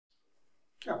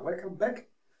Yeah, welcome back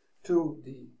to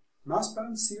the mass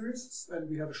balance series, and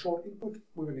we have a short input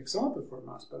with an example for a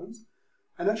mass balance.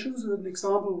 And I choose an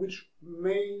example which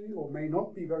may or may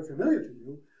not be very familiar to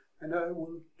you, and I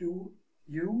will do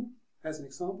you as an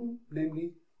example,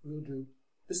 namely we'll do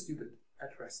the student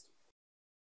at rest.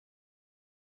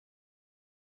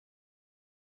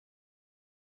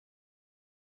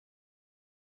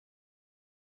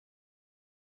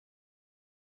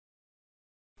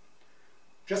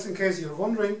 Just in case you're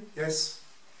wondering, yes,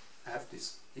 I have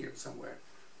this here somewhere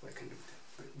where I can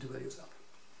do values up.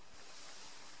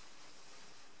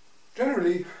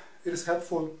 Generally, it is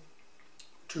helpful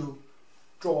to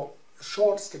draw a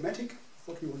short schematic of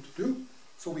what we want to do.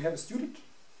 So we have a student.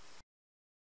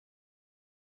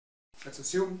 Let's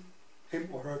assume him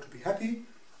or her to be happy,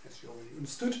 as you already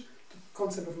understood the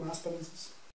concept of mass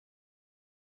balances.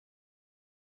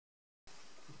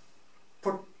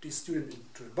 Put the student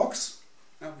into a box.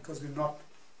 Now, because we're not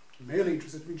merely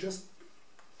interested, we're just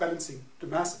balancing the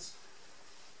masses.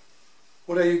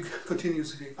 What are you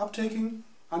continuously uptaking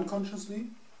unconsciously?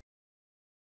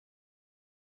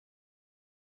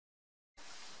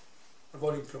 A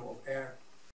volume flow of air.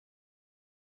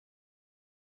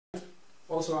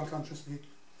 Also unconsciously,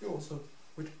 you also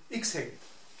would exhale.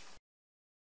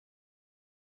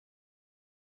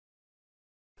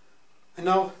 And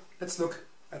now let's look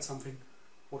at something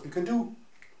what we can do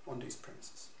on these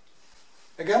premises.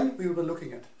 Again, we will be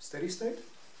looking at steady state,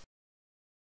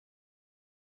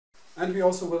 and we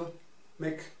also will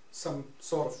make some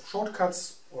sort of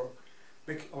shortcuts or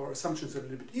make our assumptions a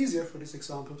little bit easier for this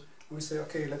example. And we say,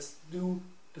 okay, let's do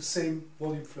the same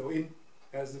volume flow in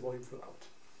as the volume flow out,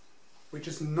 which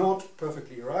is not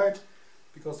perfectly right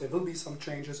because there will be some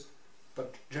changes,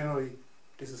 but generally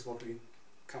this is what we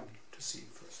come to see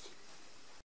first.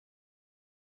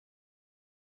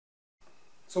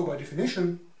 So by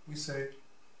definition, we say,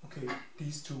 okay,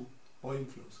 these two volume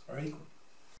flows are equal.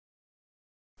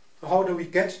 So how do we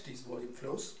get these volume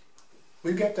flows?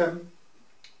 We get them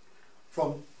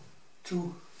from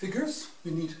two figures.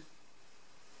 We need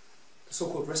the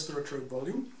so-called respiratory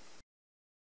volume.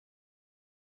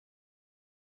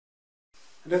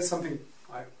 And that's something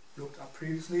I looked up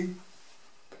previously.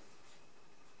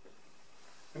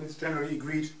 And it's generally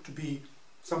agreed to be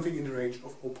something in the range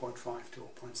of 0.5 to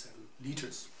 0.7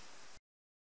 liters.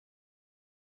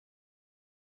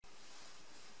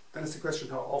 Then is the question,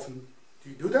 how often do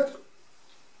you do that?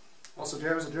 Also,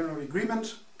 there is a general agreement.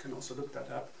 You can also look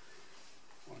that up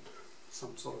on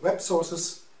some sort of web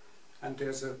sources, and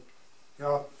there's a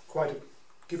quite a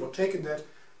give or take in that,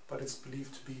 but it's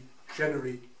believed to be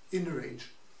generally in the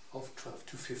range of 12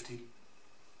 to 15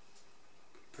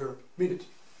 per minute.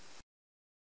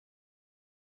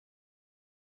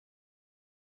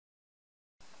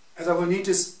 As I will need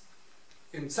this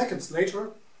in seconds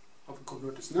later, I will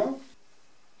convert this now.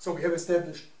 So we have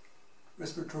established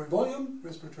respiratory volume,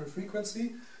 respiratory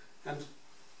frequency, and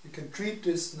we can treat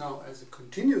this now as a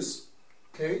continuous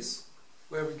case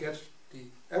where we get the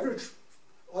average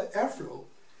airflow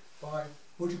by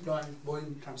multiplying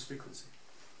volume times frequency.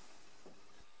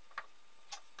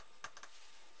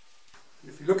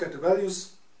 And if you look at the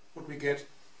values, what we get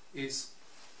is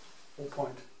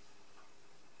 0.1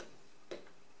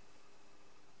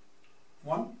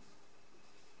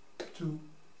 to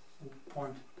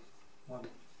 0.18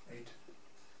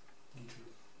 liter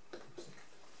per second.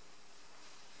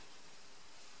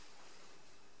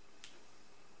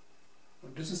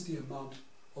 And this is the amount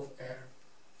of air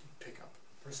you pick up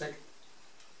per second.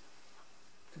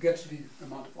 To get to the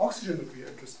amount of oxygen that we are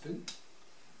interested in,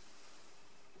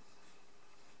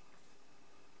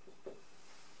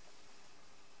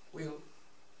 we'll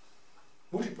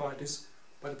multiply this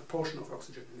by the proportion of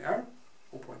oxygen in air,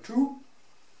 0.2,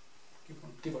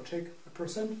 give or take a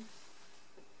percent,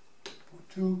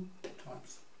 0.2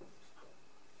 times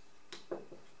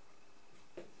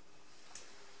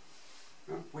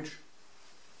which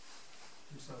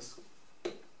gives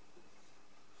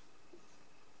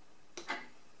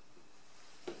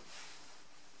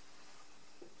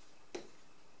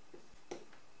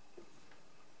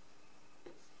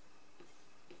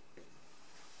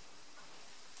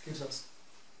us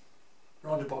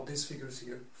round about these figures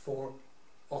here for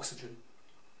oxygen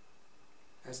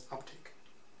as uptake.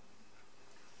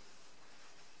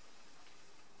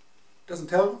 Doesn't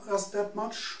tell us that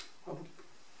much. I would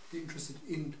be interested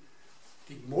in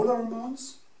the molar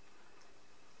amounts,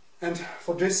 and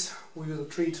for this we will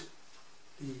treat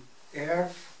the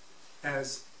air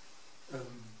as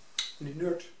an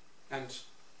inert and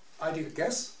ideal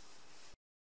gas,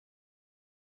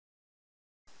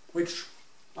 which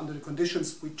under the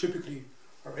conditions we typically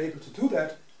are able to do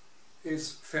that,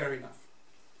 is fair enough.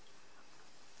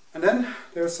 And then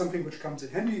there's something which comes in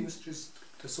handy, which is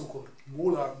the so-called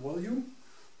molar volume,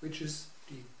 which is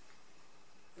the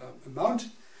amount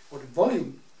or the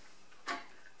volume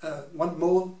 1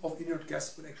 mole of inert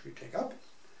gas would actually take up.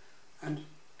 And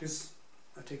this,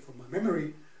 I take from my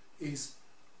memory, is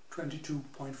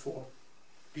 22.4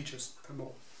 liters per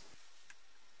mole.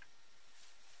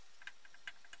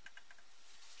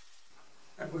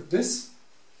 And with this,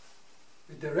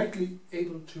 we're directly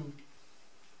able to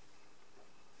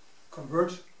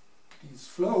convert these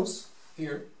flows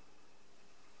here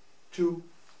to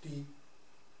the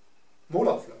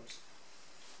molar flows.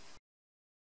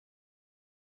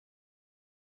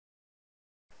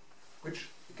 Which,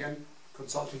 again,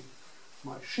 consulting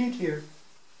my sheet here,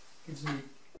 gives me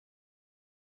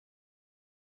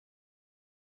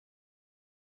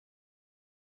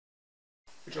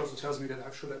which also tells me that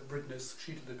I should have written this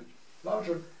sheet a little bit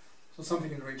larger, so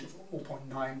something in the range of 0.9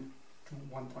 to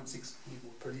 1.6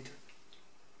 millimole per liter.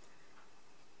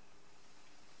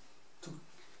 To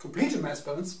complete the mass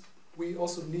balance, we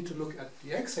also need to look at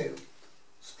the exhale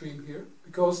stream here,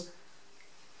 because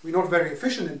we're not very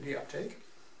efficient in the uptake.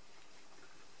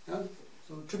 Yeah?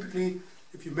 So typically,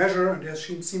 if you measure, and there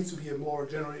seems to be a more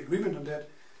general agreement on that,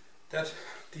 that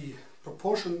the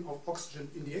proportion of oxygen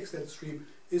in the exhale stream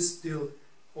is still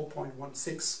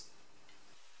 0.16.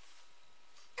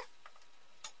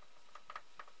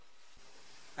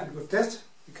 And with that,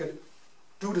 you can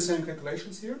do the same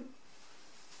calculations here.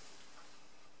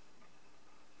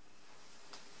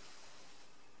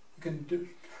 You can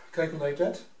calculate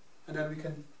that, and then we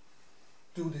can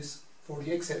do this for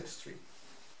the exhale stream,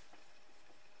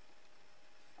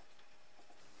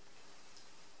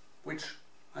 which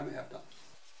I may have done.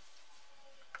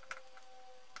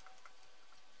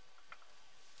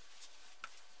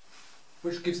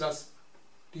 Which gives us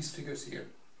these figures here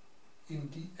in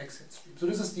the exhale stream. So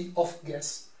this is the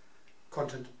off-gas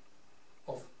content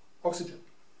of oxygen.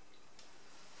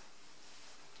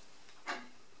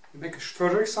 We make a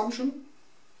further assumption,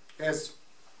 as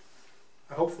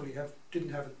I hopefully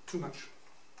didn't have too much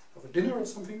of a dinner or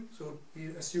something, so we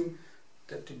assume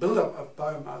that the buildup of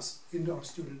biomass in our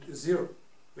student is 0,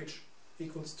 which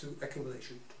equals to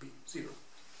accumulation to be 0.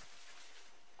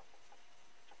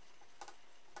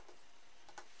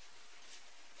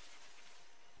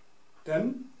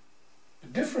 Then the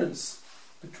difference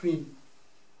between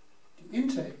the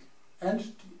intake and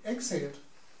the exhaled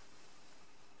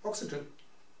oxygen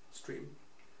stream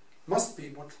must be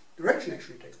in what direction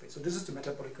actually takes place. So this is the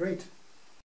metabolic rate.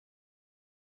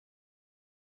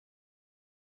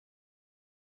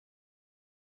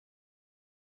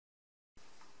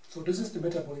 So this is the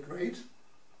metabolic rate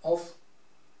of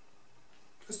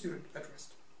a student at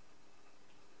rest.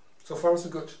 So far so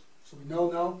good. So we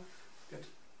know now that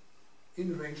in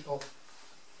the range of,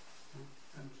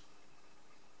 and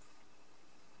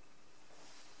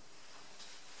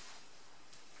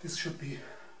this should be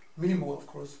minimal, of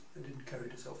course. I didn't carry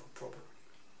this over properly.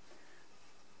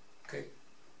 Okay,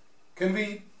 can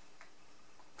we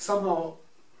somehow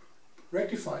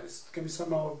rectify this? Can we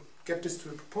somehow get this to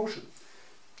a proportion?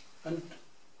 And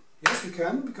yes, we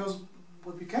can, because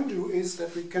what we can do is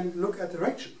that we can look at the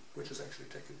reaction which is actually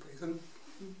taking place and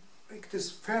make this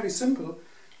fairly simple.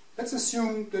 Let's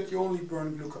assume that you only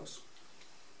burn glucose.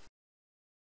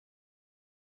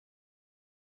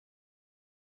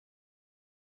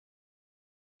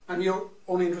 And you're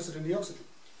only interested in the oxygen.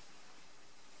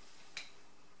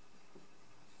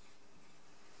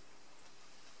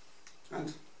 And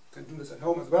you can do this at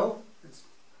home as well. It's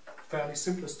fairly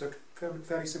simple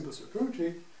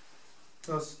circuitry,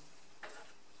 because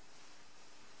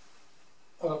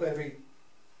out of every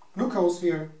glucose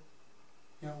here,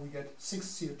 we get 6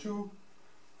 CO2,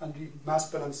 and the mass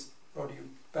balance, or the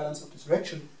balance of this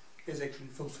reaction, is actually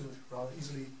fulfilled rather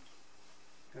easily,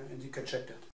 and you can check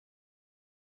that.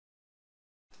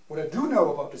 What I do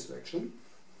know about this reaction,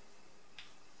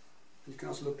 you can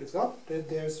also look this up, that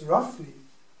there's roughly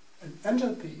an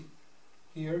enthalpy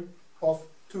here of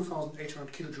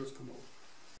 2,800 kilojoules per mole.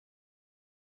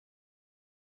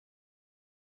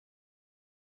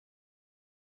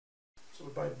 So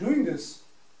by doing this,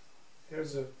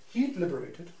 there's a heat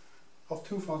liberated of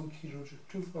 2,000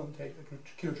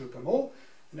 kilojoules per mole,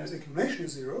 and as accumulation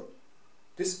is 0,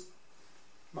 this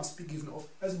must be given off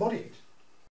as body heat.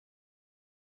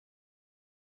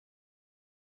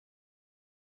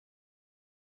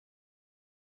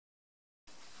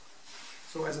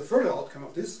 So as a further outcome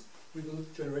of this, we will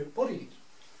generate body heat.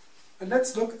 And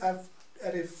let's look at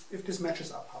if this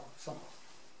matches up somehow.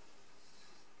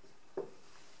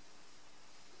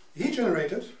 The heat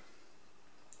generated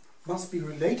must be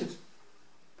related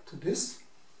to this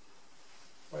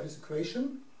by this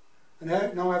equation. And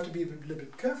now I have to be a little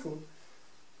bit careful,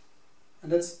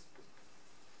 and that's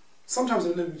sometimes a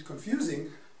little bit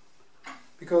confusing,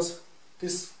 because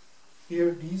this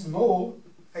here, these mole,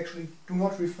 actually do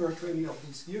not refer to any of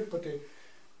these here, but they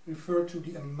refer to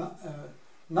the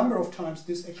number of times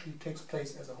this actually takes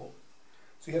place as a whole.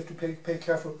 So you have to pay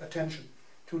careful attention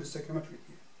to the stoichiometry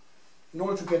here. In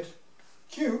order to get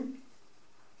Q,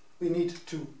 we need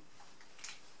to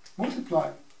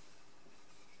multiply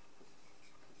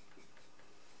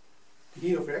the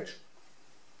heat of reaction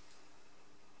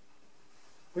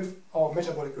with our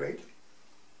metabolic rate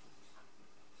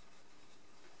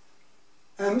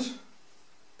and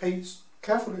pay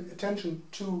careful attention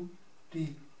to the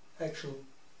actual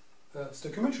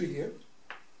stoichiometry here,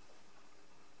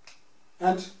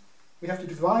 and we have to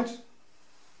divide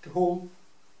the whole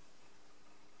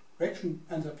reaction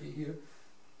enthalpy here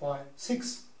by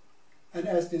 6, and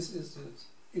as this is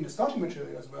in the starting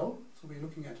material as well, so we're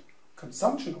looking at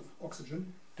consumption of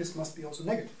oxygen, this must be also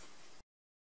negative.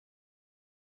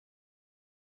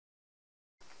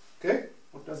 Okay,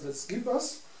 what does this give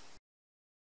us?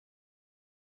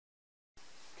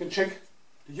 You can check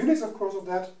the units, of course, of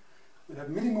that. We have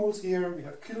millimoles here, we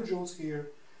have kilojoules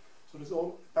here, so this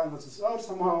all balances out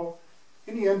somehow.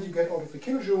 In the end, you get out of the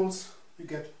kilojoules, you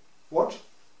get watt,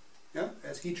 yeah,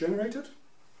 as heat generated.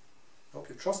 I hope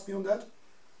you trust me on that,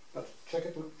 but check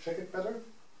it better,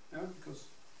 yeah, because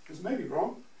this may be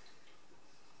wrong.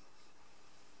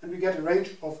 And we get a range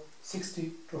of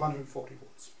 60 to 140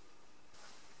 volts.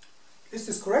 Is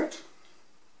this correct?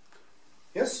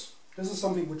 Yes, this is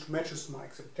something which matches my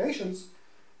expectations,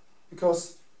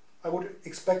 because I would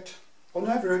expect, on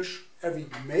average, every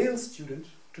male student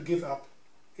to give up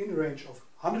in the range of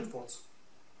 100 volts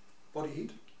body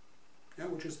heat, yeah,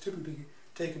 which is typically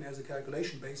taken as a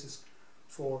calculation basis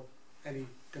for any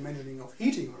dimensioning of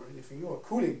heating or anything, or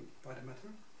cooling by the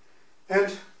matter.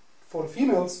 And for the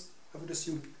females, I would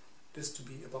assume this to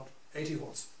be about 80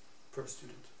 volts per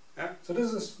student. Yeah? So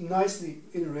this is nicely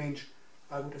in a range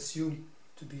I would assume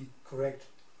to be correct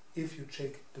if you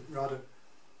check the rather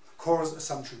coarse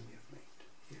assumption we have made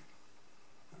here.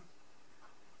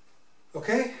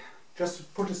 Okay, just to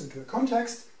put this into a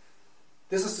context,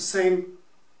 this is the same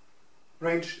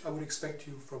range I would expect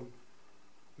you from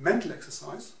mental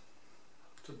exercise.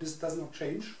 So this does not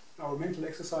change. Our mental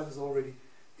exercise is already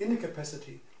in the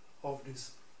capacity of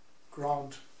this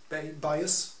ground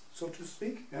bias, so to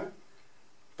speak. Yeah?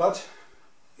 But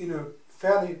in a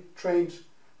fairly trained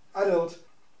adult,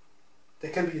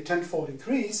 there can be a tenfold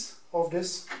increase of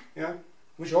this, yeah,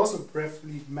 which also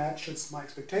briefly matches my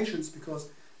expectations, because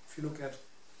if you look at,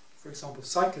 for example,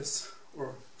 cyclists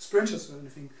or sprinters or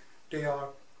anything, they are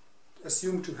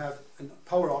assumed to have a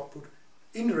power output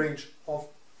in the range of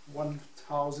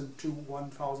 1000 to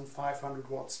 1500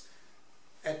 watts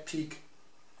at peak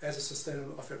as a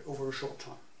sustainable effect over a short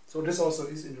time. So this also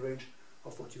is in the range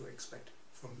of what you expect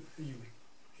from a human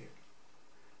here.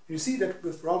 You see that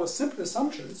with rather simple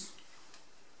assumptions,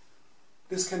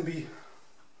 this can be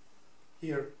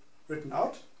here written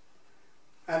out,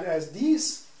 and as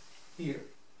these here,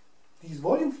 these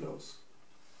volume flows,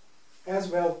 as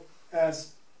well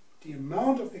as the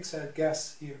amount of exhaled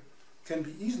gas here, can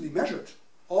be easily measured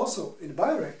also in a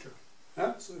bioreactor.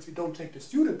 Yeah? So if you don't take the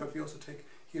student, but we also take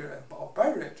here our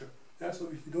bioreactor, yeah? So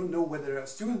if you don't know whether there are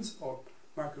students or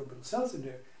microbial cells in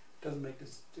there, it doesn't make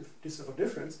this of a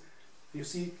difference. You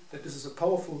see that this is a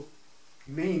powerful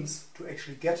means to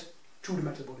actually get to the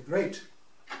metabolic rate,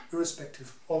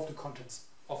 irrespective of the contents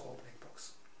of our black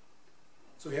box.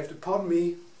 So you have to pardon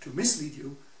me to mislead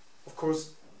you. Of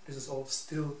course, this is all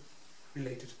still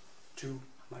related to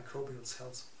microbial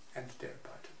cells and their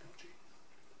biotechnology.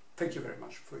 Thank you very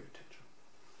much for your attention.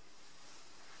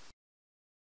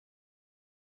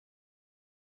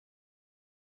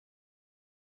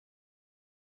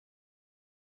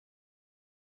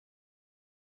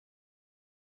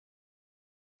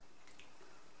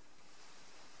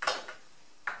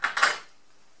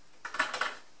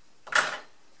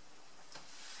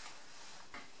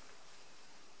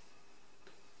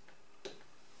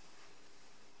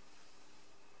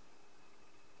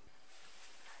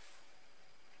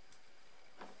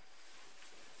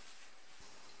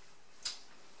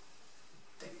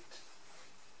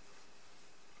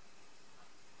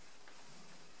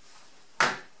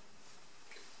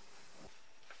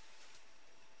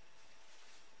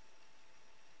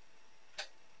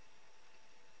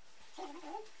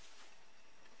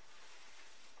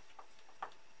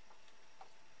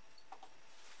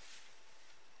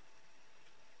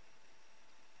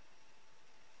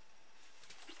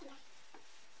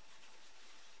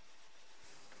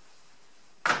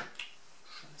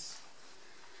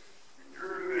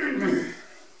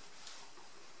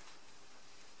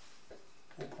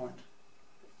 point.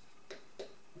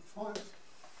 5,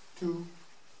 2,